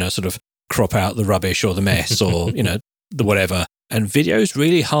to, sort of crop out the rubbish or the mess or, the whatever. And video is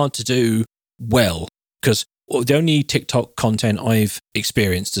really hard to do well, because the only TikTok content I've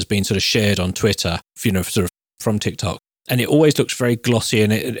experienced has been sort of shared on Twitter, sort of from TikTok. And it always looks very glossy,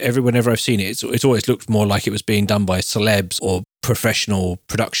 and whenever I've seen it, it's always looked more like it was being done by celebs or professional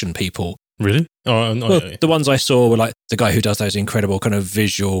production people. Really? The ones I saw were like the guy who does those incredible kind of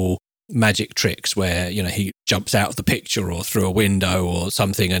visual magic tricks where, he jumps out of the picture or through a window or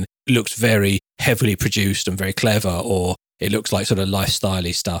something, and it looks very heavily produced and very clever, or it looks like sort of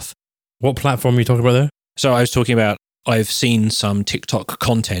lifestyle-y stuff. What platform are you talking about there? So I was talking about, I've seen some TikTok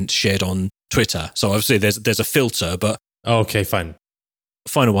content shared on Twitter. So obviously there's a filter, but... Okay, fine.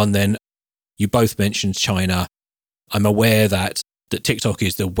 Final one then. You both mentioned China. I'm aware that TikTok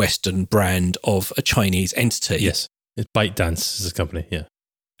is the Western brand of a Chinese entity. Yes. It's ByteDance is a company, yeah.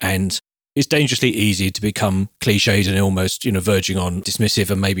 And it's dangerously easy to become cliched and almost, verging on dismissive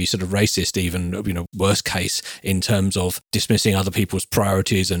and maybe sort of racist even, worst case in terms of dismissing other people's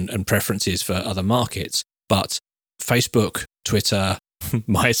priorities and preferences for other markets. But Facebook, Twitter,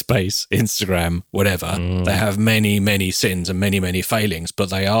 MySpace, Instagram, whatever, they have many, many sins and many, many failings, but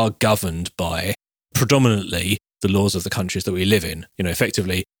they are governed by predominantly the laws of the countries that we live in.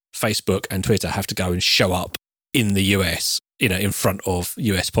 Effectively, Facebook and Twitter have to go and show up in the US, in front of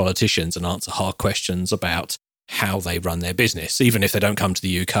US politicians and answer hard questions about how they run their business. Even if they don't come to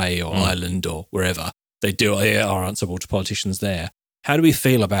the UK or Ireland or wherever, they are answerable to politicians there. How do we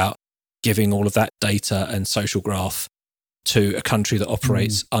feel about giving all of that data and social graph to a country that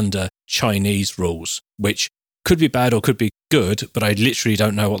operates under Chinese rules, which could be bad or could be good, but I literally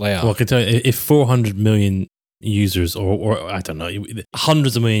don't know what they are? Well, I can tell you, if 400 million users, or I don't know,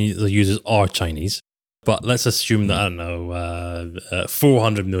 hundreds of millions of users are Chinese, but let's assume that, I don't know,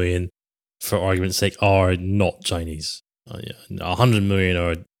 400 million, for argument's sake, are not Chinese. 100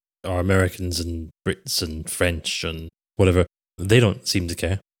 million are Americans and Brits and French and whatever. They don't seem to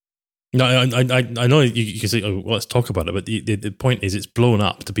care. No, I know you can say, oh, let's talk about it, but the point is it's blown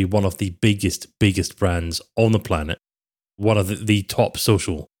up to be one of the biggest brands on the planet, one of the top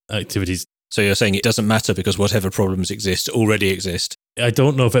social activities. So you're saying it doesn't matter because whatever problems already exist? I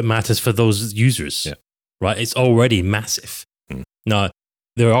don't know if it matters for those users, right? It's already massive. Now,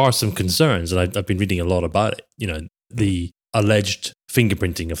 there are some concerns, and I've been reading a lot about it, the alleged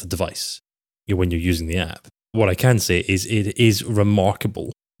fingerprinting of the device when you're using the app. What I can say is it is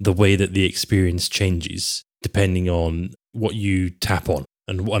remarkable the way that the experience changes depending on what you tap on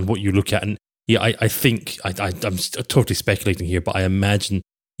and what you look at. And I think, I'm totally speculating here, but I imagine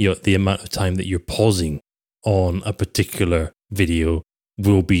the amount of time that you're pausing on a particular video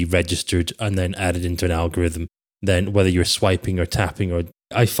will be registered and then added into an algorithm. Then whether you're swiping or tapping,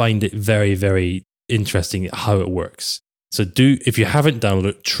 I find it very, very interesting how it works. So if you haven't downloaded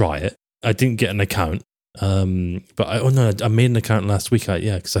it, try it. I didn't get an account. But I made an account last week.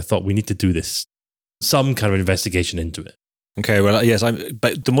 Because I thought we need to do this, some kind of investigation into it. Okay, well, yes,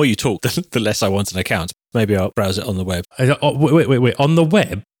 but the more you talk, the less I want an account. Maybe I'll browse it on the web. Wait, on the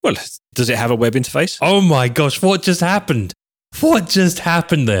web? Well, does it have a web interface? Oh my gosh, what just happened? What just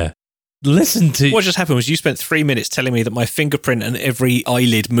happened there? What just happened was you spent 3 minutes telling me that my fingerprint and every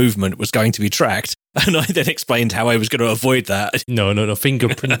eyelid movement was going to be tracked, and I then explained how I was going to avoid that. No,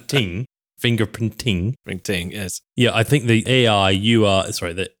 fingerprinting. Fingerprinting, yes. Yeah, I think the AI, UI,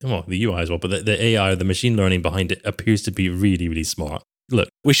 the UI as well, but the AI, the machine learning behind it appears to be really, really smart. Look,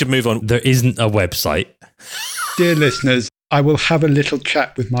 we should move on. There isn't a website. Dear listeners, I will have a little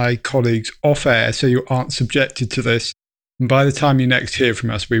chat with my colleagues off air so you aren't subjected to this. And by the time you next hear from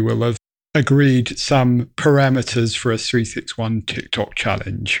us, we will have agreed some parameters for a 361 TikTok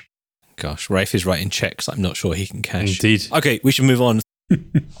challenge. Gosh, Rafe is writing checks I'm not sure he can cash. Indeed. Okay, we should move on.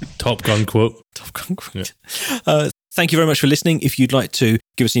 Top Gun quote. Yeah. Thank you very much for listening. If you'd like to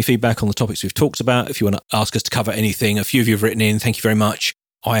give us any feedback on the topics we've talked about, if you want to ask us to cover anything, a few of you have written in, thank you very much.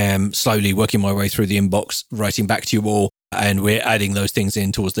 I am slowly working my way through the inbox, writing back to you all, and we're adding those things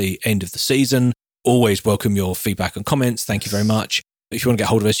in towards the end of the season. Always welcome your feedback and comments. Thank you very much. If you want to get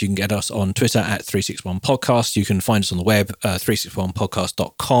hold of us, you can get us on Twitter at 361podcast. You can find us on the web,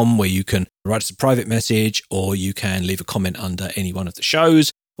 361podcast.com, where you can write us a private message, or you can leave a comment under any one of the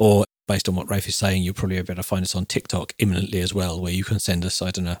shows, or based on what Rafe is saying, you'll probably be able to find us on TikTok imminently as well, where you can send us, I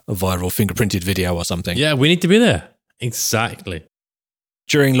don't know, a viral fingerprinted video or something. Yeah, we need to be there. Exactly.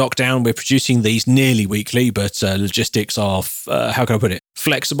 During lockdown, we're producing these nearly weekly, but logistics are, how can I put it,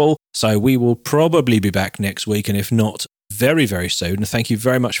 flexible. So we will probably be back next week, and if not, very, very soon. And thank you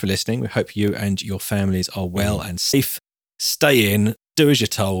very much for listening. We hope you and your families are well and safe. Stay in, do as you're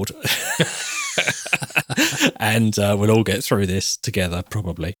told, and we'll all get through this together,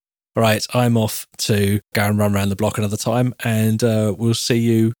 probably. All right, I'm off to go and run around the block another time, and we'll see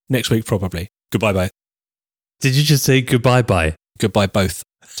you next week, probably. Goodbye, bye. Did you just say goodbye, bye? Goodbye, both.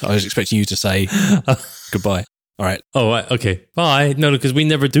 So I was expecting you to say goodbye. All right. Oh, right, okay. Bye. No, because we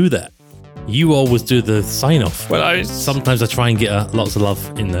never do that. You always do the sign-off. Well, sometimes I try and get lots of love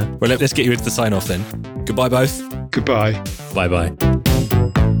in there. Well, let's get you into the sign-off then. Goodbye, both. Goodbye. Bye-bye.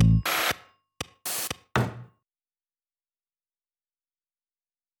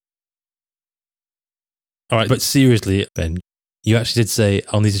 All right, but seriously, Ben, you actually did say,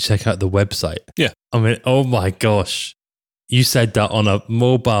 I'll need to check out the website. Yeah. I mean, oh my gosh. You said that on a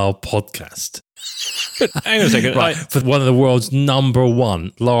mobile podcast. Hang on a second. Right, for one of the world's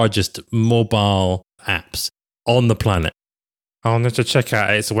 #1 largest mobile apps on the planet. I'll need to check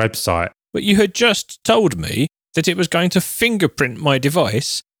out its website. But you had just told me that it was going to fingerprint my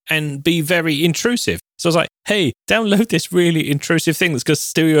device and be very intrusive. So I was like, hey, download this really intrusive thing that's going to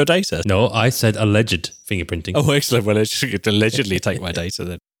steal your data. No, I said alleged fingerprinting. Oh, excellent. Well, it's going to allegedly take my data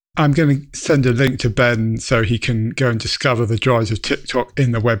then. I'm going to send a link to Ben so he can go and discover the joys of TikTok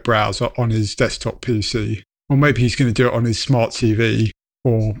in the web browser on his desktop PC. Or maybe he's going to do it on his smart TV,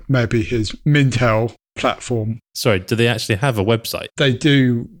 or maybe his Mintel platform. Sorry, do they actually have a website? They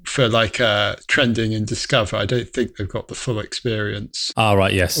do for trending and discover. I don't think they've got the full experience. Ah,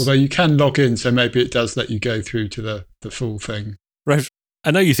 right, yes. Although you can log in, so maybe it does let you go through to the full thing. Right. I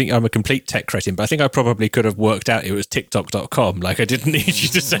know you think I'm a complete tech cretin, but I think I probably could have worked out it was tiktok.com. Like, I didn't need you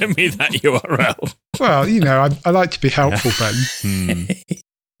to send me that URL. Well, I like to be helpful, Ben.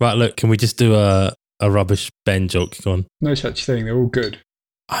 Right, look, can we just do a rubbish Ben joke? Go on. No such thing. They're all good.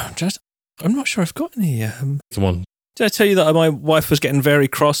 I'm not sure I've got any. Come on. Did I tell you that my wife was getting very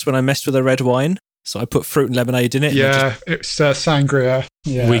cross when I messed with her red wine? So I put fruit and lemonade in it. Yeah, it's sangria.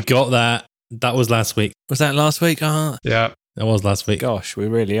 Yeah. We got that. That was last week. Was that last week? Yeah. That was last week. Gosh, we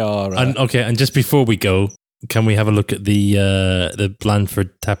really are. And just before we go, can we have a look at the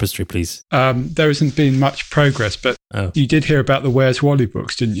Blandford tapestry, please? There hasn't been much progress, but you did hear about the Where's Wally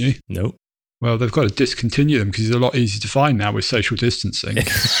books, didn't you? No. Well, they've got to discontinue them because it's a lot easier to find now with social distancing.